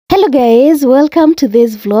Guys, welcome to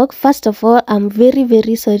this vlog. First of all, I'm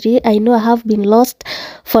very sorry. I know I have been lost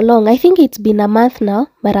for long. I think it's been a month now,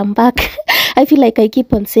 but I'm back. I feel like I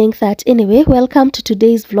keep on saying that. Anyway, welcome to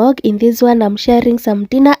today's vlog. In this one, I'm sharing some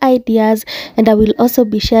dinner ideas and I will also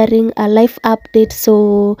be sharing a life update.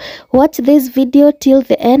 So watch this video till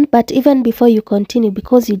the end, but even before you continue,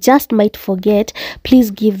 because you just might forget, please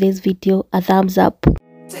give this video a thumbs up.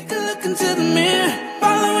 Take a look into the mirror,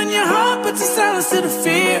 following your heart, but you silence to the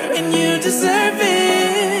fear, and you deserve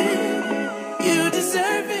it. You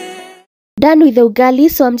deserve it. Done with the ugali,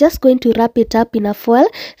 so I'm just going to wrap it up in a foil.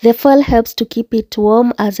 The foil helps to keep it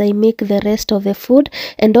warm as I make the rest of the food,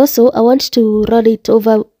 and also I want to roll it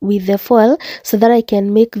over with the foil so that I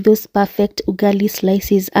can make those perfect ugali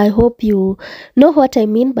slices. I hope you know what I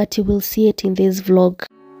mean, but you will see it in this vlog.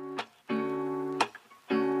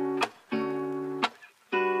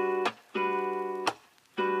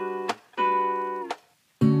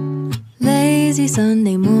 Lazy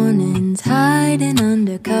Sunday mornings, hiding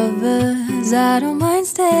under covers. I don't mind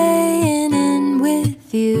staying in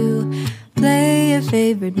with you. Play your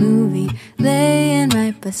favorite movie, laying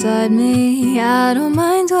right beside me. I don't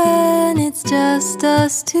mind when it's just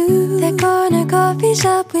us two. That corner coffee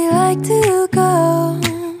shop we like to go.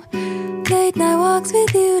 Late night walks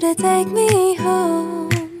with you to take me home.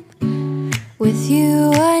 With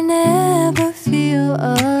you I never feel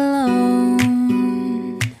alone.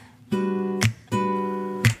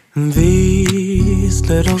 These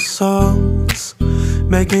little songs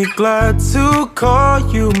make me glad to call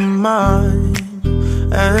you mine,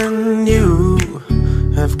 and you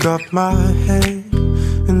have got my head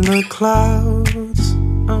in the clouds.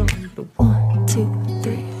 One, two,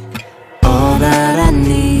 three. All that I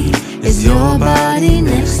need is your body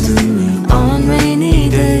next to me on rainy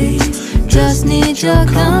days. Just need your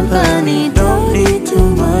company, don't need too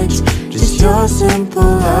much, just your simple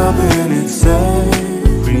love and it's everything.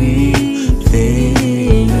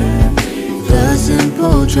 The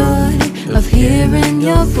simple joy of hearing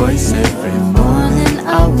your voice every morning.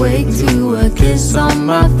 I wake to a kiss on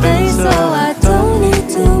my face, so I don't need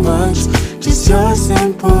too much, just your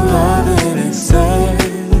simple love and it's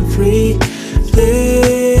everything.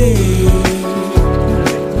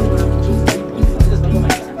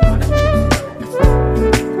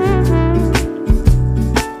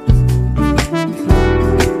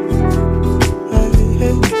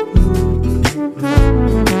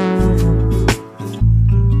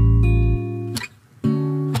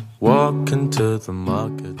 Walking to the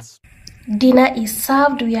markets. Dinner is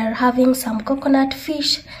served. We are having some coconut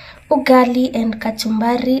fish, ugali and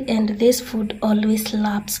kachumbari, and this food always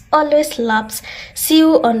slaps. Always slaps. See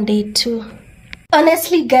you on day 2.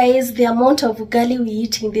 Honestly guys, the amount of ugali we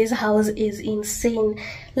eat in this house is insane.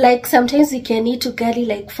 Like sometimes we can eat ugali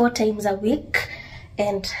like 4 times a week.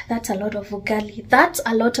 And that's a lot of ugali. That's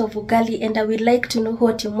a lot of ugali, and I would like to know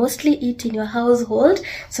what you mostly eat in your household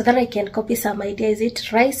so that I can copy some ideas. Is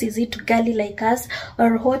it rice? Is it ugali like us?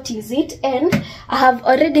 Or what is it? And I have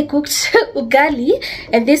already cooked ugali,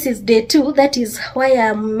 and this is day 2. That is why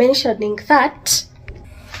I'm mentioning that.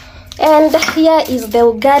 And here is the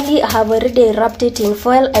ugali. I have already wrapped it in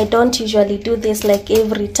foil. I don't usually do this like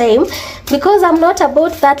every time because I'm not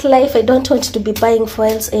about that life. I don't want to be buying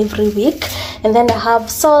foils every week. And then I have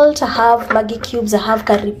salt, I have Maggi cubes, I have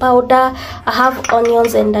curry powder, I have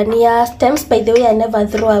onions and dania stems. By the way, I never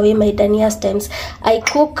throw away my dania stems. I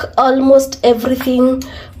cook almost everything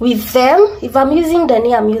with them. If I'm using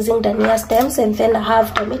dania, I'm using dania stems. And then I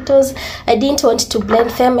have tomatoes. I didn't want to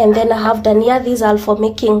blend them. And then I have dania. These are for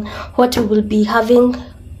making what we will be having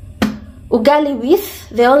ugali with.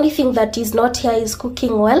 The only thing that is not here is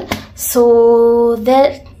cooking oil. So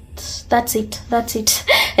that's it.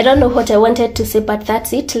 I don't know what I wanted to say, but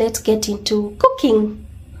that's it. Let's get into cooking.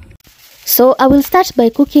 So I will start by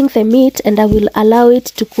cooking the meat, and I will allow it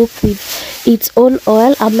to cook with its own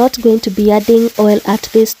oil. I'm not going to be adding oil at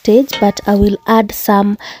this stage, but I will add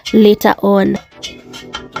some later on.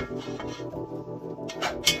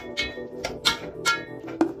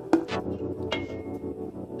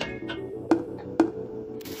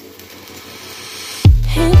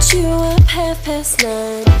 Hit you up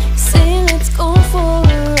 9:30. Say let's go for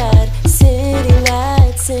a ride. City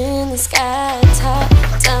lights in the sky, top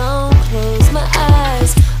down, close my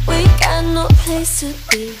eyes. We got no place to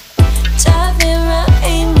be. Driving around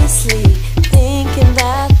aimlessly, thinking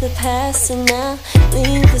about the past, and now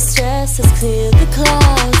leave the stress, let's clear the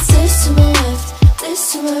clouds. This to my left,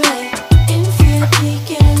 this to my right. In VIP,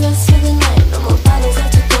 getting lost for the night. No more bottles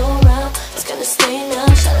left to go around. It's gonna stay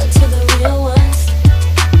now. Shout out to the real ones.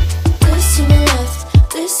 This to my left,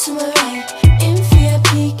 this to my right. In VIP,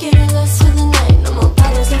 getting lost for the night. No more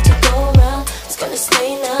bottles left to go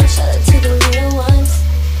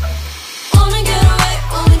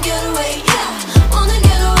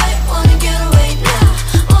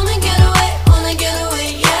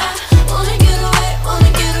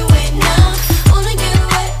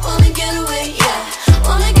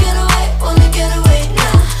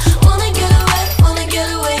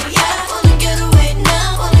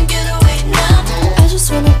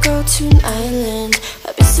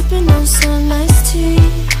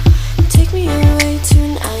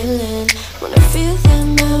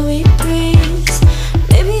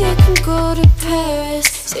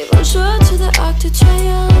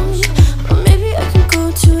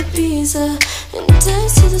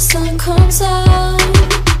side.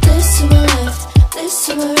 This to my left, this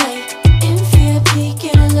to my right. In VIP,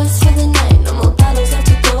 getting lost for the night. No more bottles left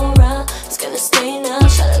to go around. It's gonna stay now.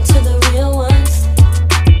 Shout out to the real ones.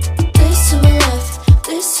 This to my left,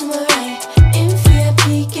 this to my right. In VIP,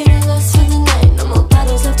 getting lost for the night. No more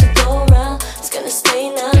bottles left to go around. It's gonna stay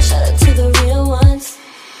now. Shout out to the real ones.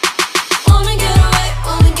 Wanna get away, yeah.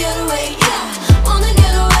 Wanna get away now.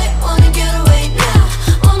 Wanna get away, yeah.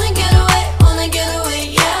 Wanna get away now. Wanna get away,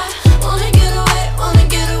 yeah.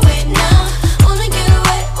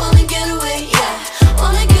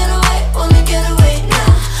 Wanna get away now.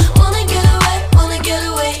 Wanna get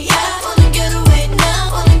away, yeah. Wanna get away now.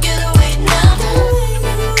 Wanna get away now.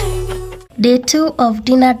 Day 2 of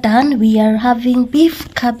dinner done. We are having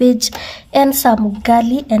beef, cabbage, and some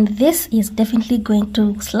ugali, and this is definitely going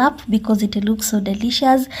to slap because it looks so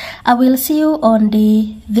delicious. I will see you on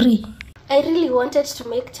day 3. I really wanted to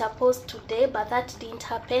make chapos today, but that didn't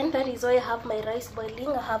happen. That is why I have my rice boiling.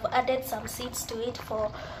 I have added some seeds to it for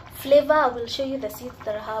flavor. I will show you the seeds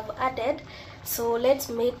that I have added. So let's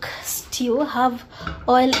make stew. I have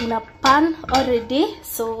oil in a pan already,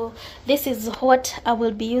 so this is what I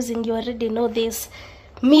will be using. You already know this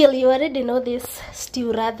meal, you already know this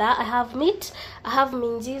stew rather. I have meat, I have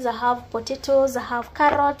minjis, I have potatoes, I have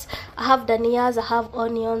carrots, I have danias, I have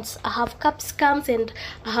onions, I have capsicums, and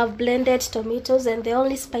I have blended tomatoes. And the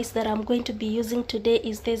only spice that I'm going to be using today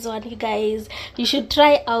is this one. You guys, you should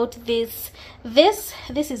try out this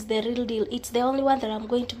is the real deal. It's the only one that I'm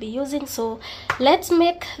going to be using. So let's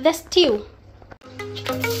make the stew.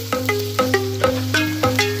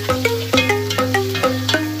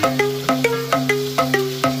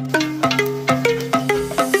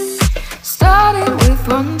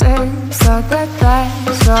 One day, thought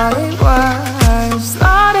that's all it was.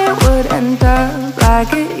 Thought it would end up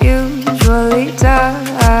like it usually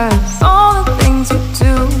does. All the things you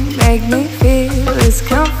do make me feel it's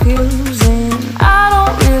confusing. I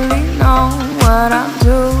don't really know what I'm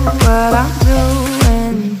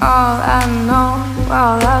doing. All I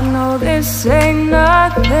know, this ain't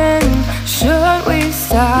nothing. Should we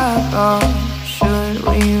stop or should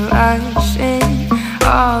we rush in?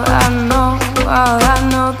 All I know,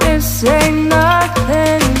 this ain't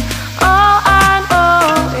nothing. All I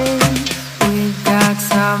know is we got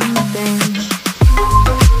something.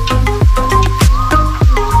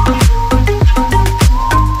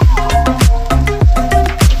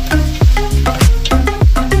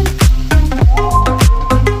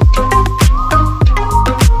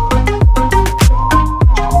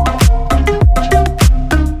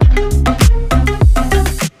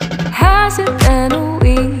 Has it been a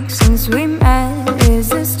week since we met? Is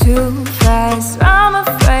this too fast? I'm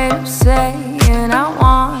afraid of saying I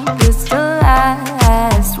want this to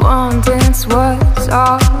last. One dance was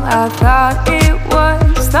all I thought it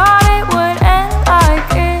was. Thought it would end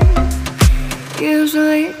like it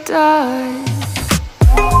usually does.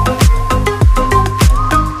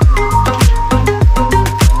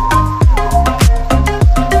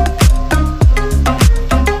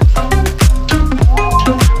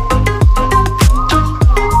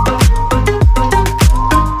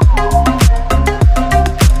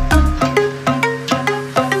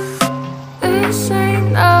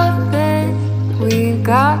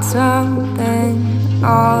 Got something,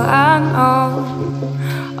 all I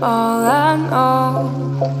know,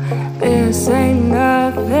 this ain't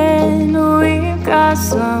nothing. We got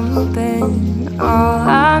something, all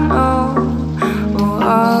I know,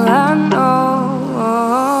 all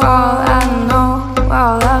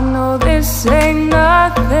I know, this ain't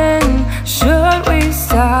nothing. Should we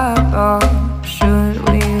stop or should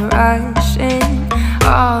we rush in?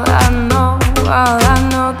 All I know,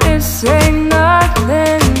 this ain't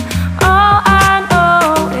nothing. All I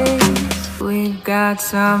know is we got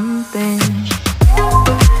something.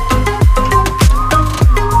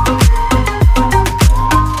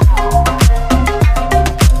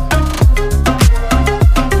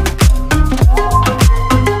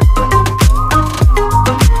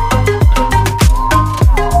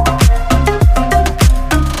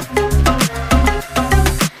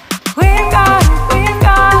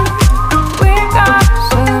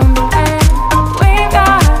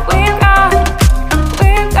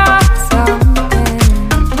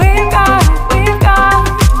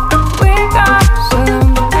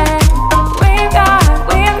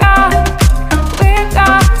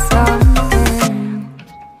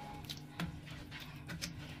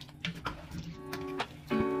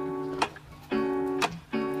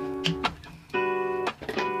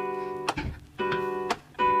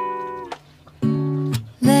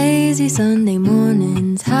 Lazy Sunday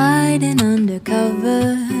mornings, hiding under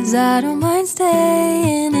covers. I don't mind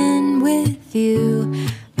staying in with with you.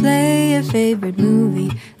 Play your favorite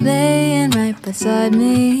movie, laying right beside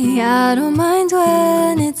me. I don't mind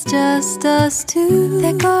when it's just us two.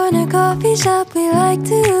 That corner coffee shop we like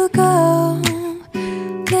to go.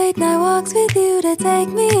 Late night walks with you to take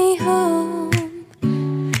me home.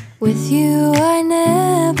 With you I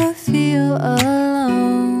never feel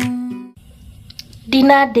alone.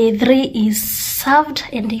 Dinner day 3 is served,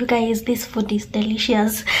 and you guys, this food is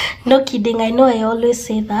delicious. No kidding, I know I always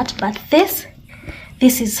say that, but this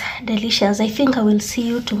is delicious. I think I will see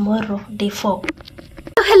you tomorrow, day 4.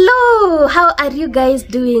 Hello, how are you guys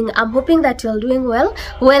doing? I'm hoping that you're doing well.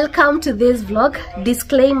 Welcome to this vlog.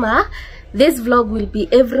 Disclaimer, this vlog will be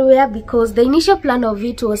everywhere because the initial plan of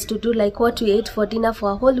it was to do like what we ate for dinner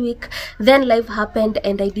for a whole week. Then life happened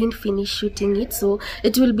and I didn't finish shooting it, so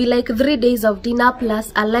it will be like 3 days of dinner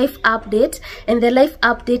plus a life update. And the life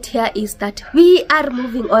update here is that we are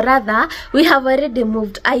moving, or rather we have already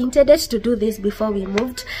moved. I intended to do this before we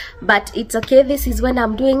moved, but it's okay. This is when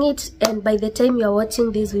I'm doing it, and by the time you're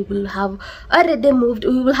watching this we will have already moved.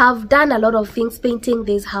 We will have done a lot of things, painting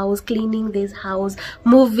this house, cleaning this house,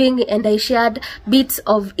 moving, and I shared bits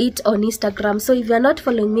of it on Instagram. So if you're not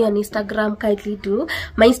following me on Instagram, kindly do.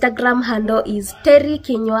 My Instagram handle is Terry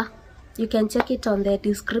Kinyua. You can check it on the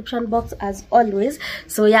description box as always.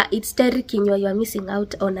 So yeah, it's Terry Kinyua. You're missing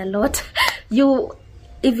out on a lot.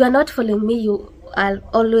 If you're not following me, you are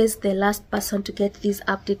always the last person to get these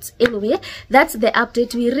updates. Anyway, that's the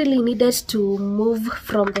update. We really needed to move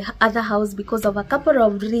from the other house because of a couple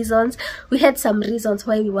of reasons. We had some reasons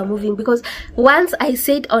why we were moving, because once I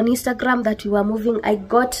said on Instagram that we were moving, I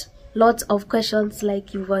got lots of questions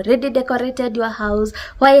like, you've already decorated your house,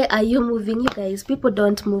 why are you moving? You guys, people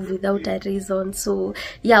don't move without a reason. So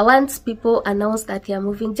yeah, once people announce that they are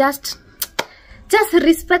moving, just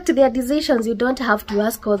respect their decisions. You don't have to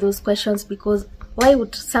ask all those questions, because why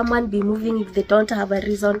would someone be moving if they don't have a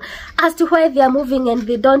reason as to why they are moving, and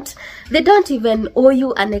they don't even owe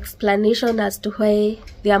you an explanation as to why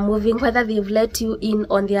they are moving, whether they've let you in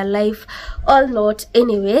on their life or not.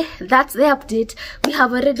 Anyway, that's the update. We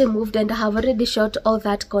have already moved and I have already shot all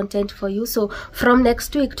that content for you. So from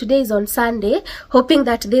next week, today is on Sunday, hoping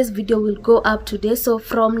that this video will go up today. So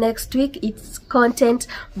from next week, it's content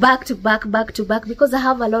back to back, because I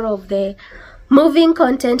have a lot of the moving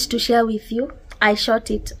content to share with you. I shot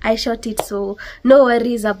it, so no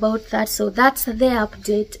worries about that. So that's the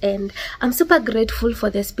update, and I'm super grateful for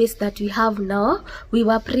the space that we have now. We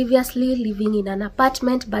were previously living in an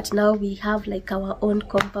apartment, but now we have like our own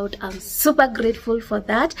compound. I'm super grateful for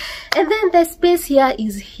that. And then the space here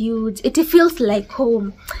is huge. It feels like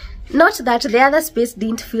home. Not that the other space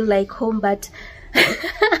didn't feel like home, but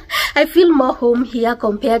I feel more home here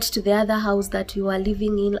compared to the other house that we were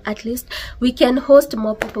living in. At least we can host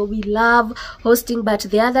more people. We love hosting, but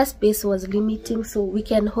the other space was limiting, so we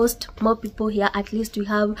can host more people here. At least we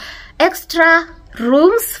have extra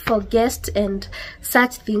rooms for guests and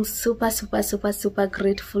such things. Super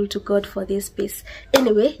grateful to God for this space.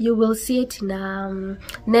 Anyway, you will see it in an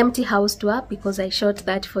empty house tour, because I shot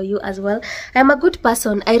that for you as well. I'm a good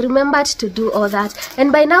person. I remembered to do all that,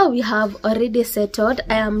 and by now we have already settled.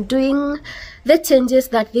 I am doing the changes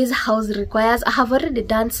that this house requires. I have already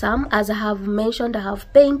done some, as I have mentioned. I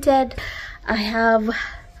have painted, I have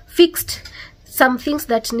fixed some things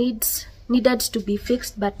that needed to be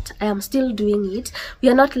fixed, but I am still doing it. We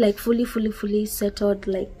are not like fully settled,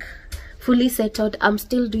 I'm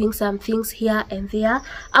still doing some things here and there.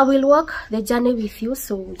 I will walk the journey with you.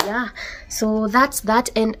 So yeah, so that's that.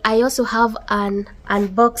 And I also have an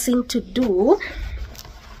unboxing to do.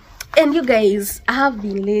 And you guys, I have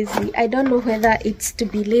been lazy. I don't know whether it's to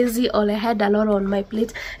be lazy or I had a lot on my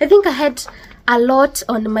plate. I think I had a lot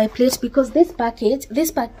on my plate, because this package,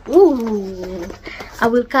 ooh, I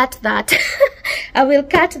will cut that. I will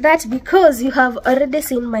cut that, because you have already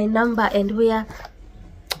seen my number and where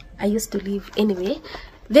I used to live. Anyway,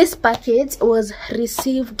 this package was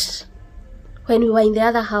received when we were in the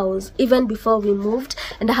other house, even before we moved,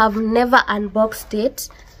 and I have never unboxed it.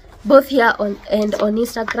 Both here and on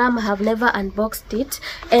Instagram, I have never unboxed it.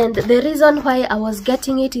 And the reason why I was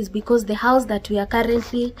getting it is because the house that we are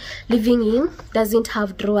currently living in doesn't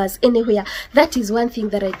have drawers anywhere. That is one thing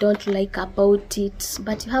that I don't like about it,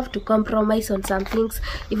 but you have to compromise on some things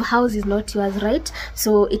if a house is not yours, right?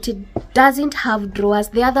 So it doesn't have drawers.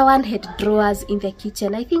 The other one had drawers in the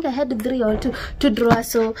kitchen. I think I had 3 or 2 drawers,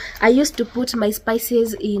 so I used to put my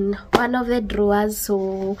spices in one of the drawers.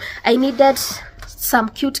 So I needed some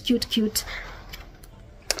cute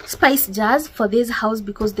spice jars for this house,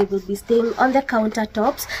 because they will be staying on the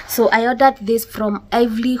countertops. So I ordered this from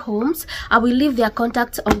Ivory Homes. I will leave their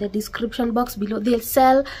contacts on the description box below. They'll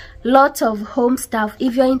sell lots of home stuff.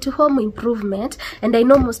 If you're into home improvement, and I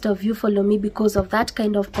know most of you follow me because of that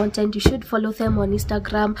kind of content, you should follow them on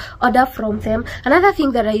Instagram, order from them. Another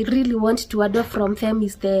thing that I really want to order from them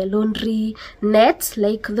is the laundry nets,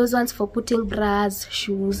 like those ones for putting bras,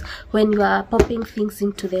 shoes, when you are popping things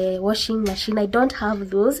into the washing machine. I don't have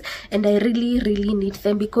those, and I really need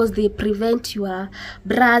them because they prevent your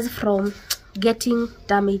bras from getting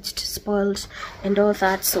damaged, spoiled, and all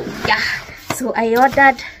that. So yeah, so I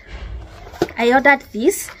ordered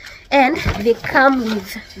this, and they come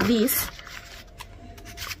with this.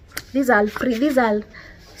 These are free. These are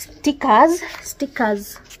stickers,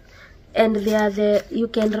 and they are you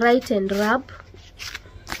can write and rub.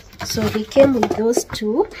 So they came with those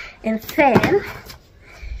two, and then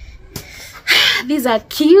these are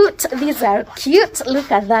cute.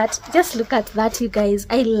 Look at that. Just look at that, you guys.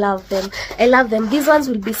 I love them. These ones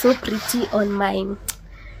will be so pretty on my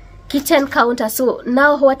kitchen counter. So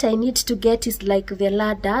now what I need to get is like the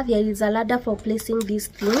ladder. There is a ladder for placing these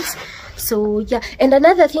things. So yeah, and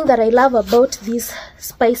another thing that I love about these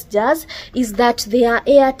spice jars is that they are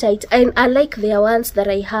airtight, and unlike the ones that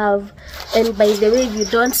I have. And by the way, you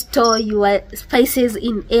don't store your spices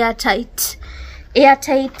in airtight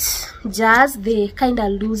jars, they kind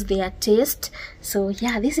of lose their taste. So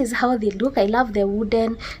yeah, this is how they look. I love the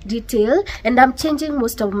wooden detail, and I'm changing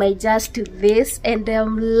most of my jars to this, and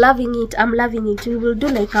I'm loving it. We will do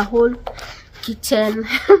like a whole kitchen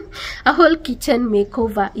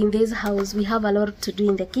makeover in this house. We have a lot to do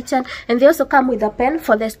in the kitchen, and they also come with a pen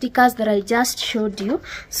for the stickers that I just showed you.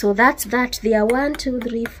 So that's that. They are 1 2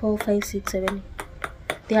 3 4 5 6 7.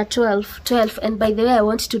 They are 12. And by the way, I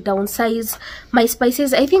want to downsize my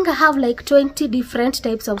spices. I think I have like 20 different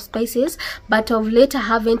types of spices, but of late I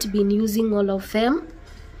haven't been using all of them.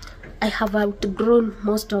 I have outgrown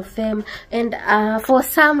most of them. And for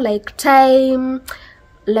some, like thyme,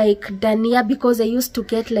 like dania, because I used to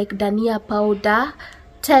get like dania powder,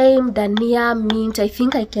 thyme, dania, mint, I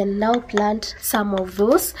think I can now plant some of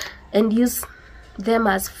those and use them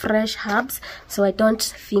as fresh herbs. So I don't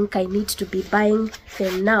think I need to be buying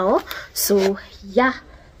them now. So yeah,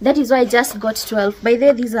 that is why I just got 12. By the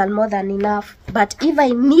way, these are more than enough, but if I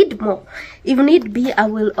need more, if need be, I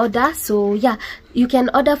will order. So yeah, you can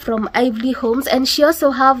order from Ivory Homes, and she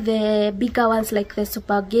also have the bigger ones like the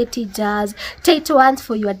spaghetti jars, tight ones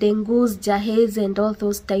for your dengus, jahes, and all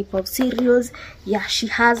those type of cereals. Yeah, she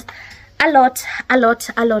has a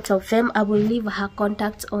lot of them. I will leave her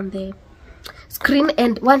contacts on the screen.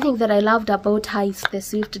 And one thing that I loved about her is the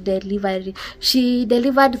swift delivery. She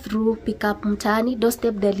delivered through Pickup Mtaani,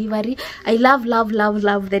 doorstep delivery. I love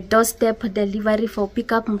the doorstep delivery for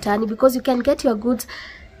Pickup Mtaani, because you can get your goods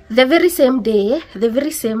the very same day,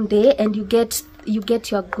 and you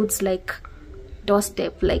get your goods like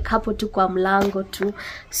doorstep, like hapo tu kwa mlango tu.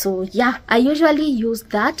 So yeah, I usually use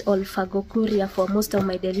that or Fago Courier for most of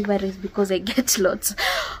my deliveries, because I get lots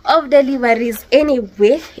of deliveries.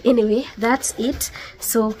 Anyway, that's it.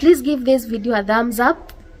 So please give this video a thumbs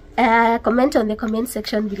up, comment on the comment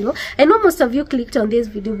section below. I know most of you clicked on this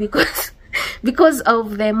video because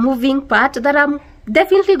of the moving part that I'm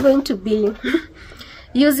definitely going to be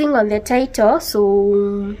using on the title.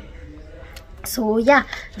 So yeah,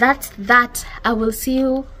 that's that. I will see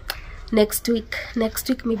you next week,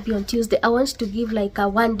 maybe on Tuesday. I want to give like a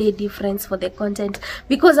 1-day difference for the content,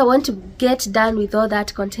 because I want to get done with all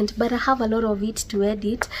that content, but I have a lot of it to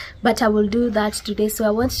edit, but I will do that today. So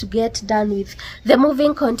I want to get done with the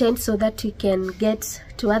moving content so that we can get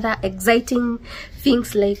to other exciting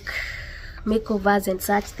things like makeovers and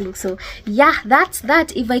such things. So yeah, that's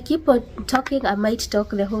that. If I keep on talking, I might talk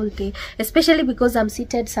the whole day, especially because I'm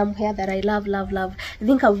seated somewhere that I love. I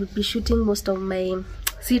think I will be shooting most of my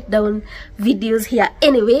sit down videos here.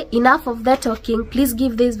 Anyway, enough of that talking. Please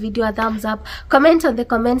give this video a thumbs up, comment on the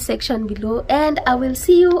comment section below, and I will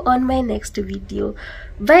see you on my next video.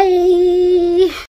 Bye.